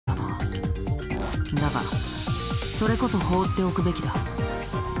だがそれこそ放っておくべきだ。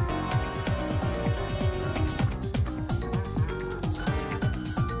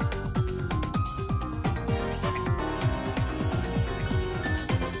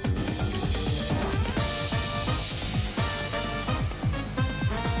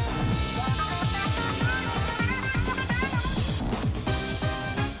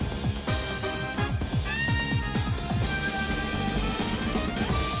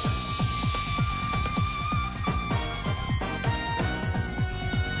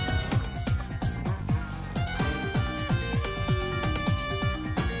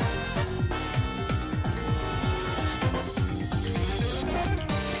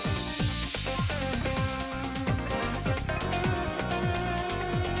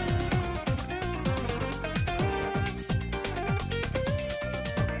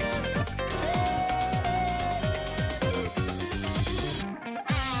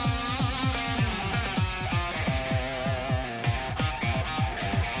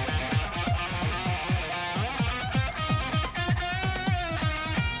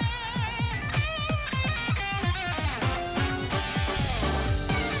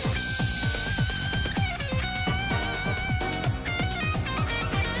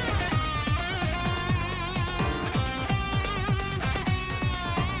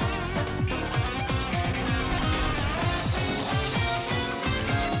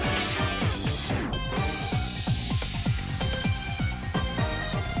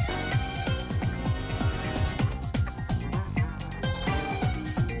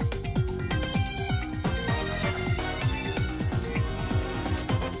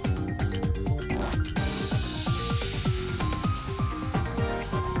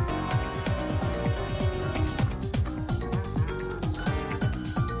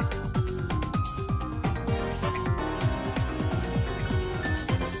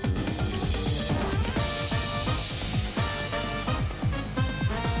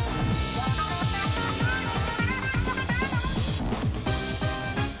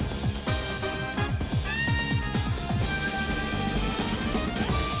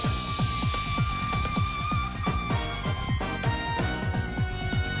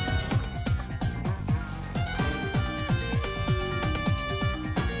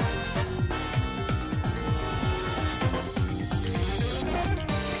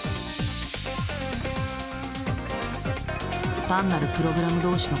単なるプログラム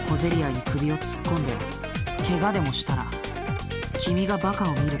同士の小競り合いに首を突っ込んで怪我でもしたら君がバカ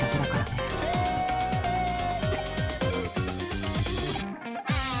を見るだけだからね。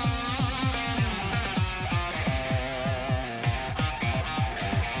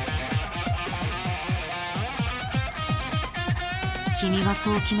君が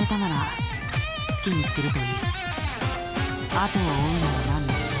そう決めたなら好きにするといい。あとは追うなら何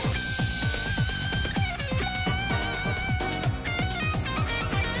でも。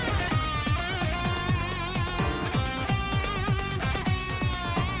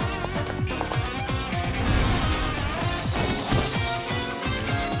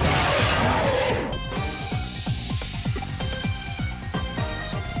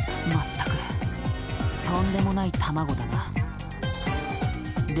とんでもない卵だな。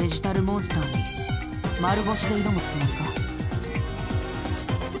デジタルモンスターに丸腰で挑むつもりか。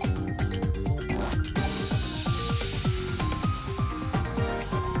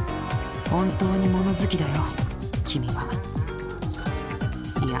本当に物好きだよ君は。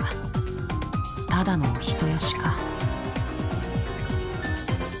いやただのお人よしか。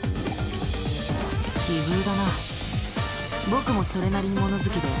奇遇だな。僕もそれなりに物好き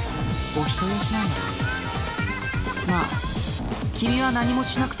でお人よしなんだ。まあ君は何も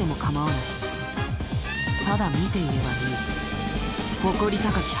しなくても構わない。ただ見ていればいい。誇り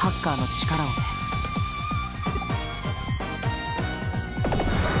高きハッカーの力をね。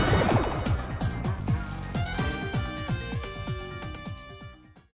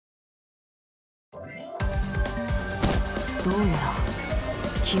どうやら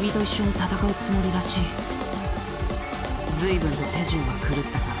君と一緒に戦うつもりらしい。随分と手順は狂っ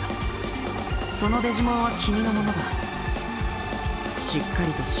たがそのデジモンは君のものだ。しっか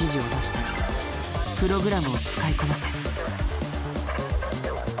りと指示を出したりプログラムを使いこなせ。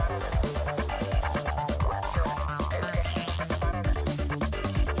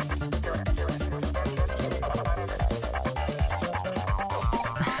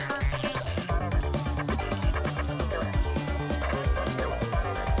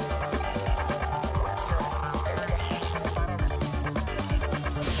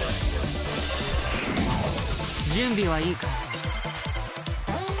準備はいいか。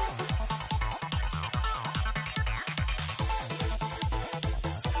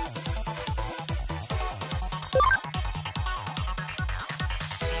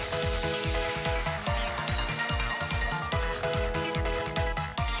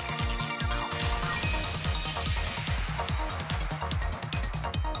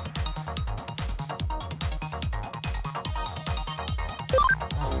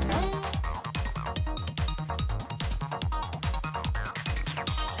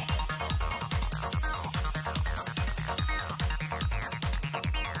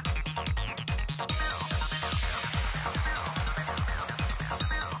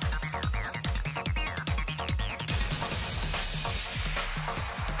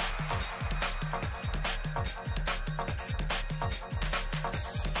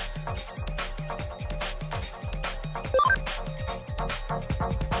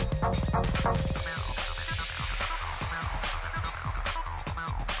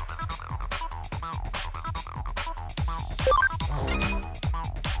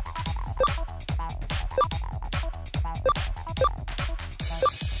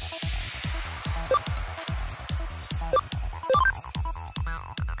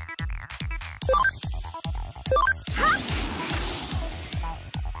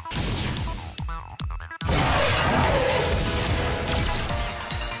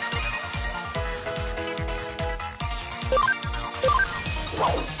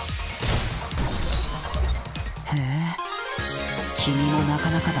なか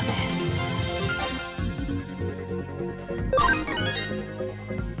なかだね。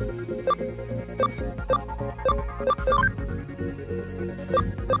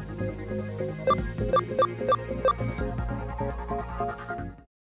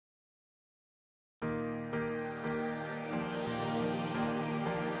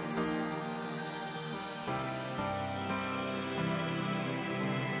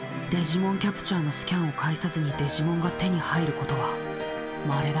デジモンキャプチャーのスキャンを介さずにデジモンが手に入ることは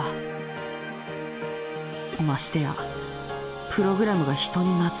稀だ。ましてやプログラムが人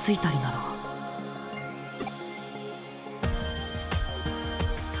に懐いたりな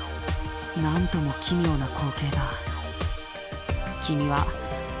ど。なんとも奇妙な光景だ。君は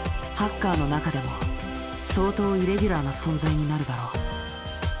ハッカーの中でも相当イレギュラーな存在になるだろ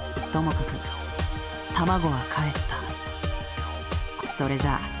う。ともかく卵は帰った。それじ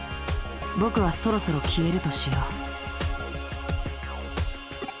ゃあ僕はそろそろ消えるとしよ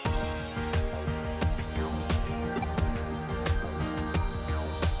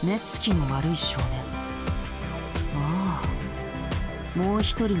う。目つきの悪い少年。ああ、もう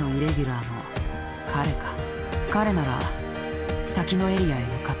一人のイレギュラーの彼か。彼なら先のエリアへ向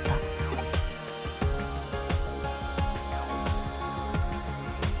かった。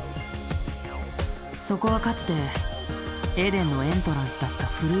そこはかつてエデンのエントランスだった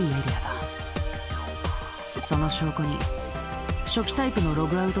古いエリアだ。その証拠に初期タイプのロ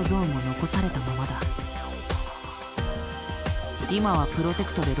グアウトゾーンも残されたままだ。今はプロテ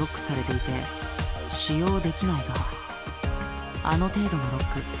クトでロックされていて使用できないが、あの程度のロッ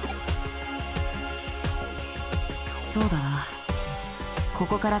ク。そうだな、こ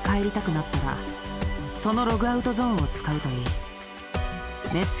こから帰りたくなったらそのログアウトゾーンを使うといい。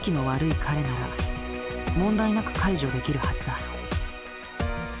目つきの悪い彼なら問題なく解除できるはずだ。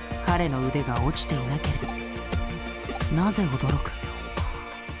彼の腕が落ちていなければ。なぜ驚く？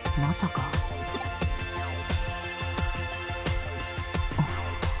まさか。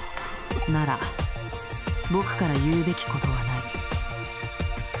なら僕から言うべきことはない。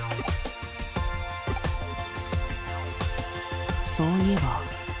そういえば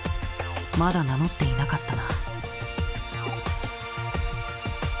まだ名乗っていなかったな。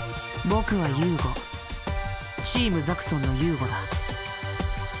僕はユーゴ、チームザクソンのユーゴだ。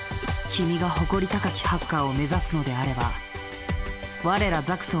君が誇り高きハッカーを目指すのであれば我ら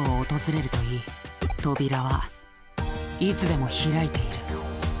ザクソンを訪れるといい。扉はいつでも開いている。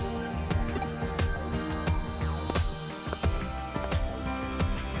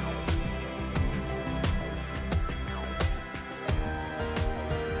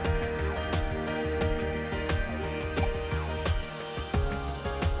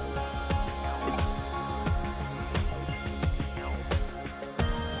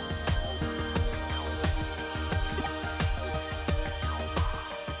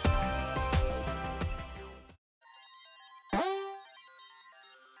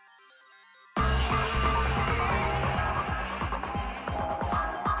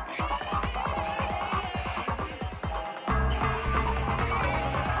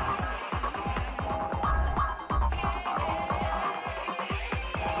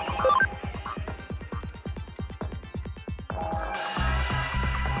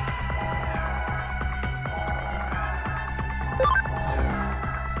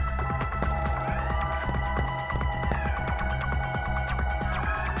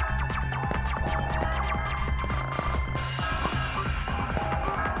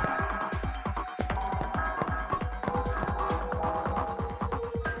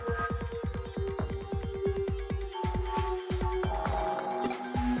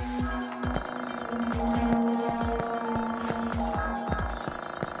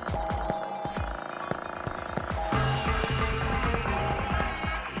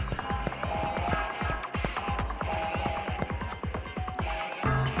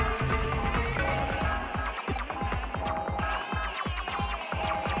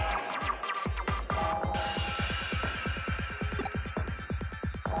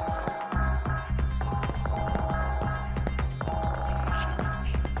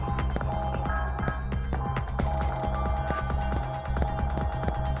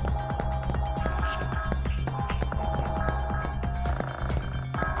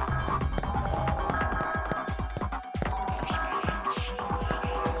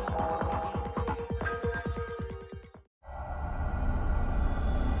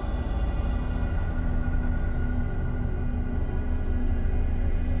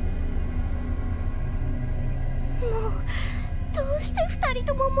二人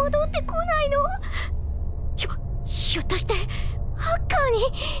とも戻ってこないの？ひょっとしてハッカーに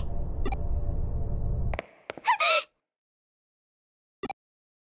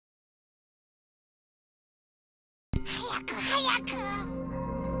早く。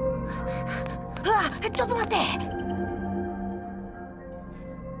ちょっと待って。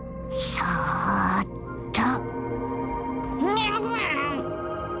そーっと。にゃんにゃん。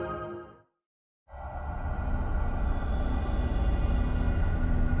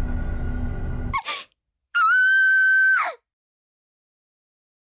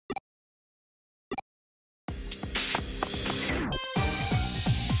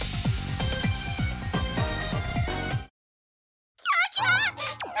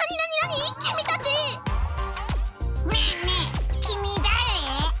君たち。ねえねえ、君誰？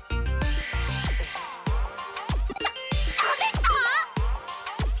喋った？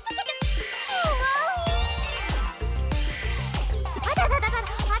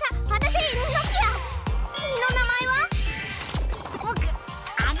私、ノキア。君の名前は？僕、ア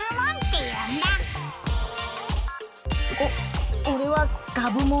グモンって言うんだ。俺はガ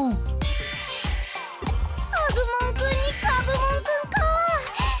ブモン。アグモンくんにガブモンくんか。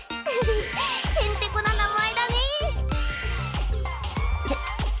へんてこな名前だね。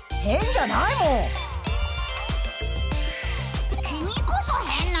変じゃないもん。君こそ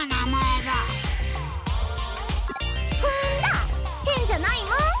変な名前だ。ふんだ、変じゃないも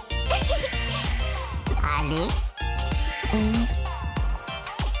ん。あれ？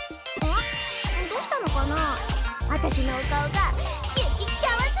どうしたのかな。私のお顔がキャ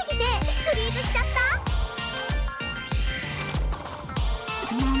ワすぎてフリーズしちゃっ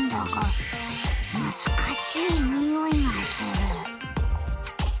た。なんだか懐かしい匂いがする。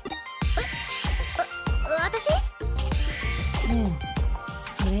私？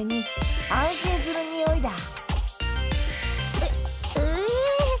それに安心する匂いだ。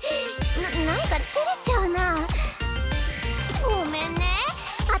なんか照れちゃうな。ごめんね。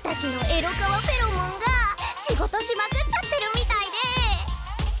私のエロカワフェロモンが仕事しまくっちゃってるみたいで。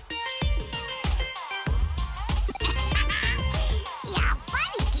やっぱ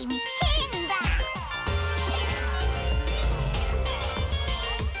り君変だ。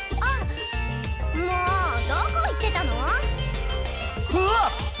もうどこ行ってたの？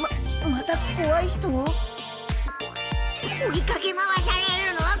また怖い人？追いかけ回され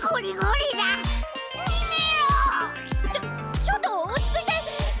るのはゴリゴリだ。逃げろ。ちょっと落ち着いて。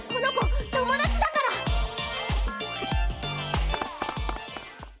この子友達だから。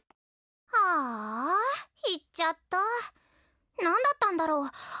はあ、行っちゃった。何だったんだろう、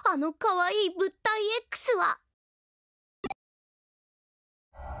あの可愛い物体 X は。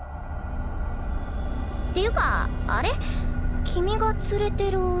っていうか、あれ？君が連れ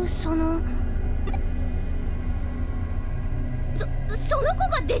てるその子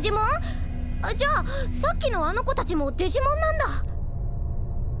がデジモン？じゃあさっきのあの子たちもデジモンなんだ。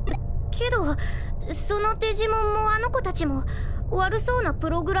けどそのデジモンもあの子たちも悪そうなプ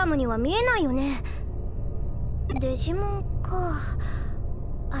ログラムには見えないよね。デジモンか。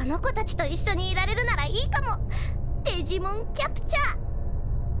あの子たちと一緒にいられるならいいかも。デジモンキャプチャー。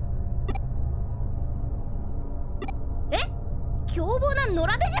凶暴な野良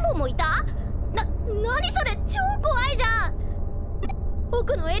デジモンもいた？何それ、超怖いじゃん。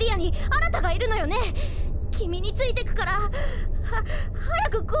奥のエリアにあなたがいるのよね。君についてくから早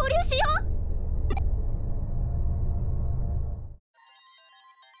く合流しよう。